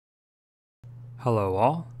Hello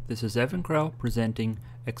all, this is Evan Krell presenting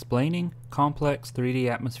Explaining Complex 3D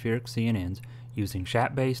Atmospheric CNNs using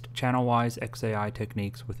SHAP-based channel-wise XAI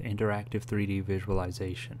techniques with interactive 3D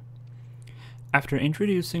visualization. After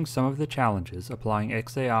introducing some of the challenges applying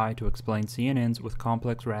XAI to explain CNNs with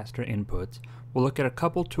complex raster inputs, we'll look at a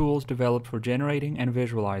couple tools developed for generating and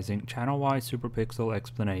visualizing channel-wise superpixel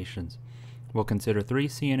explanations. We'll consider 3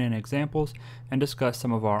 CNN examples and discuss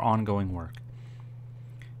some of our ongoing work.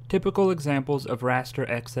 Typical examples of raster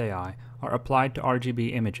XAI are applied to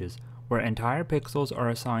RGB images, where entire pixels are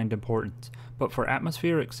assigned importance, but for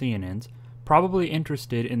atmospheric CNNs, probably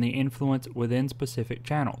interested in the influence within specific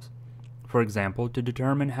channels. For example, to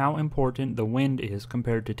determine how important the wind is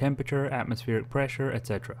compared to temperature, atmospheric pressure,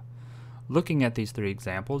 etc. Looking at these 3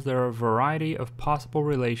 examples, there are a variety of possible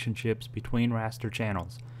relationships between raster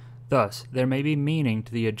channels. Thus, there may be meaning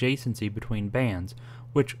to the adjacency between bands,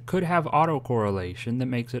 which could have autocorrelation that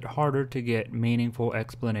makes it harder to get meaningful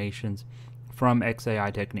explanations from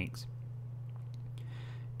XAI techniques.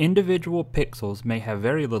 Individual pixels may have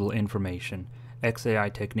very little information.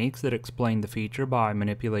 XAI techniques that explain the feature by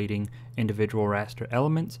manipulating individual raster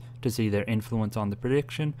elements to see their influence on the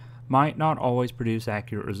prediction might not always produce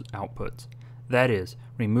accurate outputs. That is,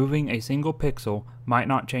 removing a single pixel might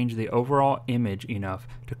not change the overall image enough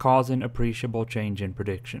to cause an appreciable change in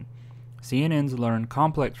prediction. CNNs learn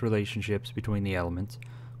complex relationships between the elements.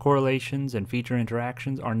 Correlations and feature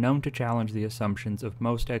interactions are known to challenge the assumptions of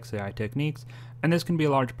most XAI techniques, and this can be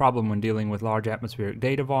a large problem when dealing with large atmospheric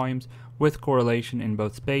data volumes with correlation in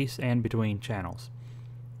both space and between channels.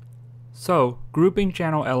 So, grouping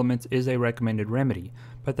channel elements is a recommended remedy,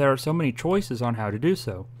 but there are so many choices on how to do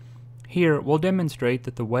so. Here, we'll demonstrate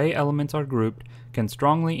that the way elements are grouped can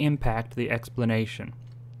strongly impact the explanation.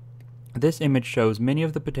 This image shows many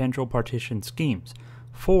of the potential partition schemes.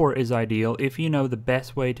 4 is ideal if you know the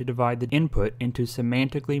best way to divide the input into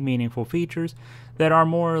semantically meaningful features that are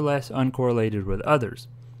more or less uncorrelated with others.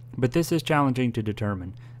 But this is challenging to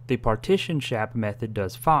determine. The PartitionShap method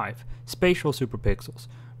does 5, spatial superpixels.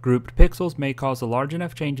 Grouped pixels may cause a large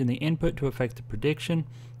enough change in the input to affect the prediction,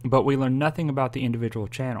 but we learn nothing about the individual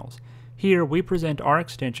channels. Here we present our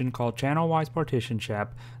extension called channel-wise PartitionShap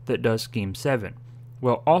that does scheme 7.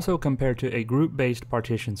 We'll also compare to a group-based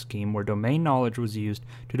partition scheme where domain knowledge was used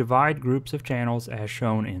to divide groups of channels as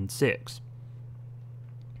shown in 6.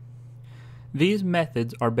 These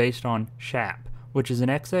methods are based on SHAP, which is an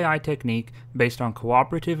XAI technique based on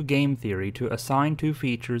cooperative game theory to assign 2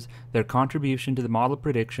 features their contribution to the model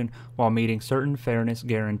prediction while meeting certain fairness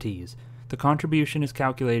guarantees. The contribution is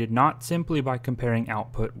calculated not simply by comparing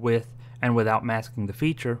output with and without masking the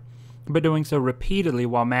feature, but doing so repeatedly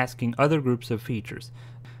while masking other groups of features.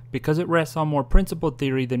 Because it rests on more principled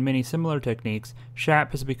theory than many similar techniques,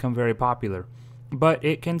 SHAP has become very popular. But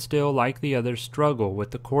it can still, like the others, struggle with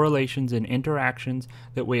the correlations and interactions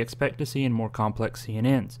that we expect to see in more complex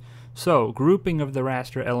CNNs. So, grouping of the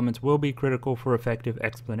raster elements will be critical for effective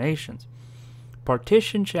explanations.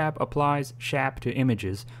 PartitionShap applies SHAP to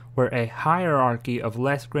images, where a hierarchy of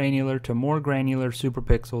less granular to more granular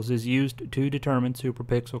superpixels is used to determine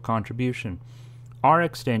superpixel contribution. Our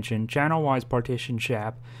extension, channel-wise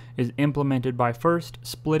PartitionShap, is implemented by first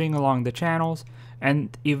splitting along the channels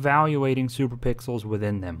and evaluating superpixels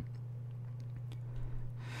within them.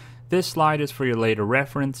 This slide is for your later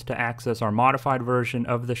reference to access our modified version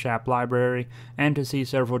of the SHAP library and to see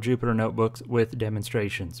several Jupyter notebooks with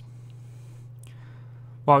demonstrations.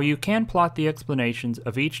 While you can plot the explanations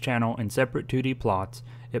of each channel in separate 2D plots,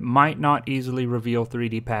 it might not easily reveal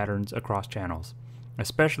 3D patterns across channels,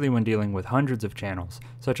 especially when dealing with hundreds of channels,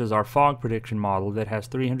 such as our fog prediction model that has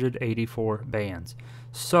 384 bands.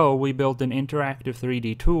 So we built an interactive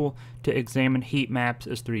 3D tool to examine heat maps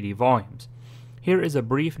as 3D volumes. Here is a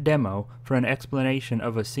brief demo for an explanation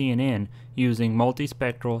of a CNN using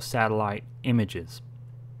multispectral satellite images.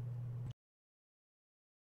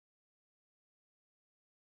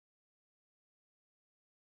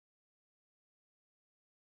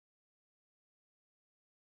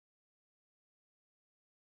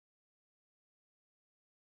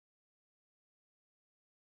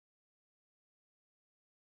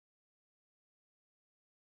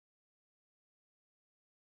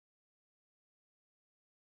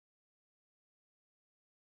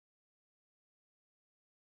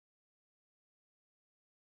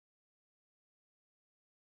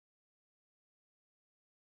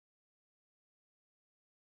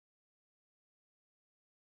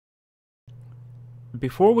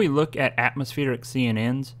 Before we look at atmospheric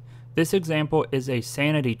CNNs, this example is a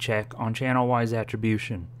sanity check on channel-wise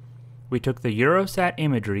attribution. We took the Eurosat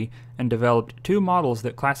imagery and developed 2 models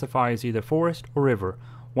that classify as either forest or river,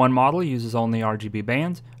 One model uses only RGB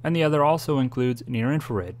bands, and the other also includes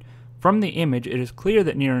near-infrared. From the image, it is clear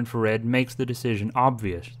that near-infrared makes the decision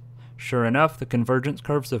obvious. Sure enough, the convergence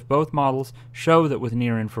curves of both models show that with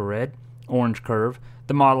near-infrared, orange curve,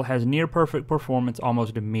 the model has near-perfect performance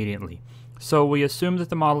almost immediately. So we assume that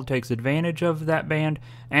the model takes advantage of that band,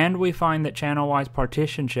 and we find that channel-wise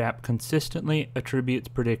PartitionShap consistently attributes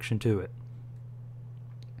prediction to it.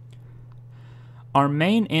 Our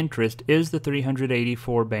main interest is the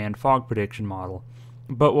 384 band fog prediction model,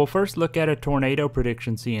 but we'll first look at a tornado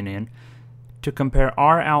prediction CNN to compare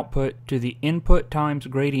our output to the input times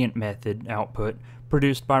gradient method output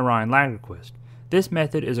produced by Ryan Lagerquist. This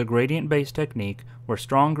method is a gradient-based technique where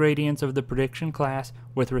strong gradients of the prediction class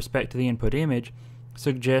with respect to the input image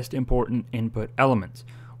suggest important input elements.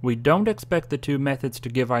 We don't expect the two methods to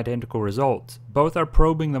give identical results. Both are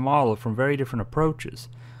probing the model from very different approaches.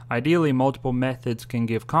 Ideally, multiple methods can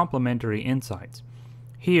give complementary insights.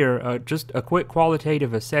 Here, just a quick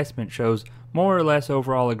qualitative assessment shows more or less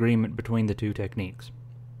overall agreement between the two techniques.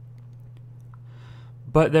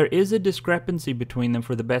 But there is a discrepancy between them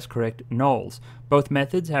for the best correct nulls. Both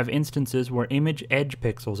methods have instances where image edge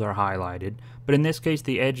pixels are highlighted, but in this case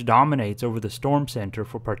the edge dominates over the storm center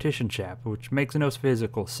for PartitionShap, which makes no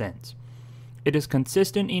physical sense. It is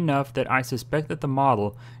consistent enough that I suspect that the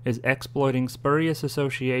model is exploiting spurious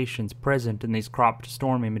associations present in these cropped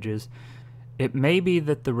storm images. It may be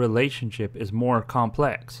that the relationship is more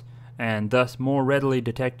complex, and thus more readily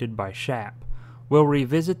detected by SHAP. We'll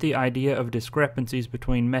revisit the idea of discrepancies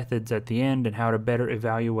between methods at the end and how to better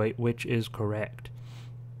evaluate which is correct.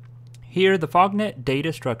 Here, the FogNet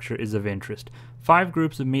data structure is of interest, 5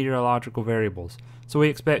 groups of meteorological variables, so we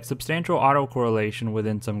expect substantial autocorrelation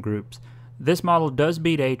within some groups. This model does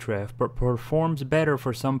beat Ahrefs, but performs better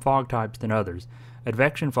for some fog types than others.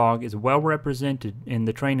 Advection fog is well represented in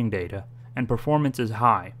the training data, and performance is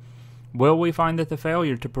high. Will we find that the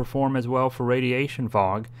failure to perform as well for radiation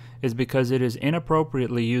fog is because it is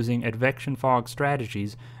inappropriately using advection fog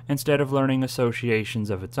strategies instead of learning associations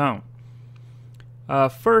of its own?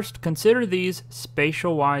 First, consider these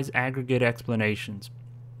spatial-wise aggregate explanations.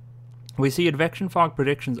 We see advection fog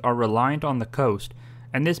predictions are reliant on the coast,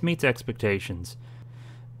 and this meets expectations.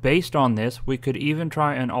 Based on this, we could even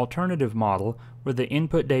try an alternative model where the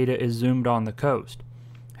input data is zoomed on the coast.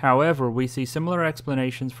 However, we see similar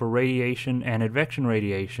explanations for radiation and advection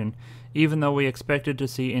radiation, even though we expected to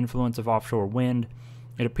see influence of offshore wind.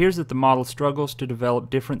 It appears that the model struggles to develop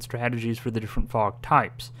different strategies for the different fog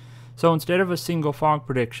types. So instead of a single fog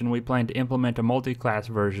prediction, we plan to implement a multi-class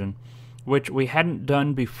version, which we hadn't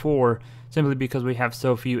done before simply because we have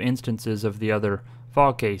so few instances of the other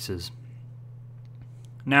fog cases.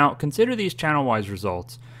 Now, consider these channel-wise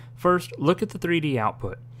results. First, look at the 3D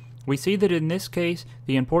output. We see that in this case,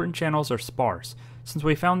 the important channels are sparse. Since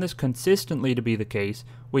we found this consistently to be the case,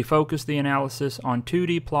 we focused the analysis on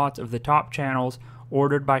 2D plots of the top channels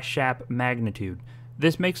ordered by SHAP magnitude.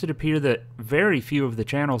 This makes it appear that very few of the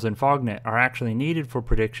channels in FogNet are actually needed for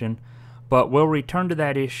prediction, but we'll return to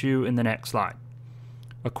that issue in the next slide.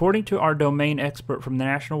 According to our domain expert from the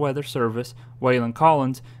National Weather Service, Waylon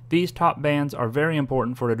Collins, these top bands are very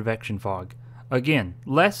important for advection fog. Again,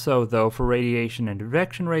 less so though for radiation and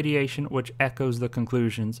advection radiation, which echoes the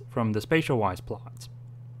conclusions from the spatial-wise plots.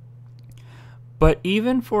 But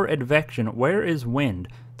even for advection, where is wind?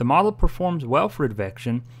 The model performs well for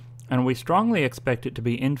advection, and we strongly expect it to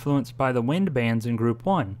be influenced by the wind bands in Group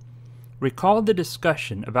 1. Recall the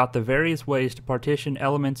discussion about the various ways to partition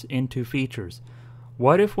elements into features.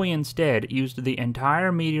 What if we instead used the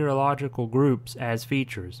entire meteorological groups as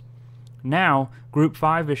features? Now, Group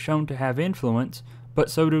 5 is shown to have influence, but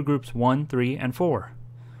so do Groups 1, 3, and 4.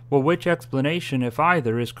 Well, which explanation, if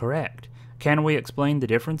either, is correct? Can we explain the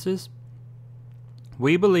differences?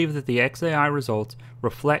 We believe that the XAI results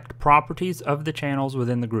reflect properties of the channels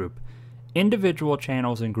within the group. Individual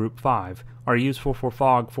channels in Group 5 are useful for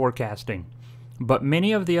fog forecasting, but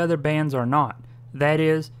many of the other bands are not. That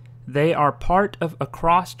is, they are part of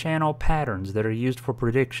across-channel patterns that are used for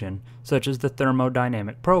prediction, such as the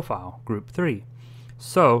thermodynamic profile, Group 3.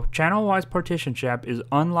 So, channel-wise PartitionShap is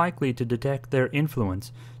unlikely to detect their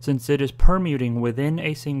influence, since it is permuting within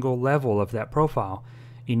a single level of that profile.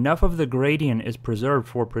 Enough of the gradient is preserved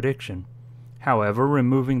for prediction. However,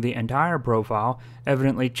 removing the entire profile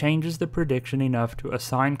evidently changes the prediction enough to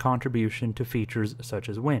assign contribution to features such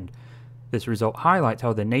as wind. This result highlights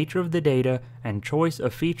how the nature of the data and choice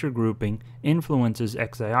of feature grouping influences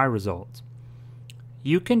XAI results.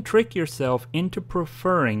 You can trick yourself into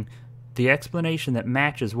preferring the explanation that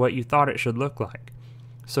matches what you thought it should look like.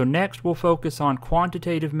 So next we'll focus on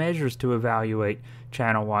quantitative measures to evaluate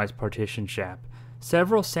channel-wise PartitionShap.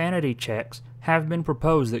 several sanity checks have been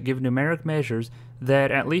proposed that give numeric measures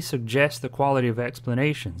that at least suggest the quality of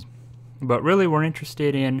explanations. But really we're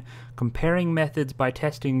interested in comparing methods by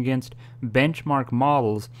testing against benchmark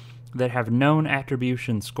models that have known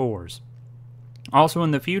attribution scores. Also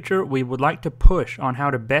in the future, we would like to push on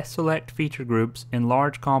how to best select feature groups in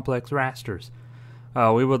large complex rasters.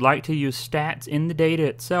 We would like to use stats in the data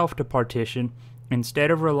itself to partition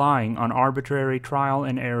instead of relying on arbitrary trial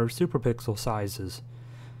and error superpixel sizes.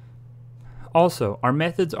 Also, our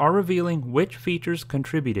methods are revealing which features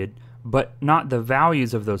contributed, but not the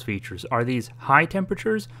values of those features. Are these high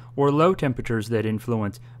temperatures or low temperatures that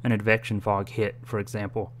influence an advection fog hit, for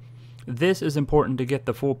example? This is important to get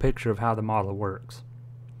the full picture of how the model works.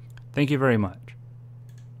 Thank you very much.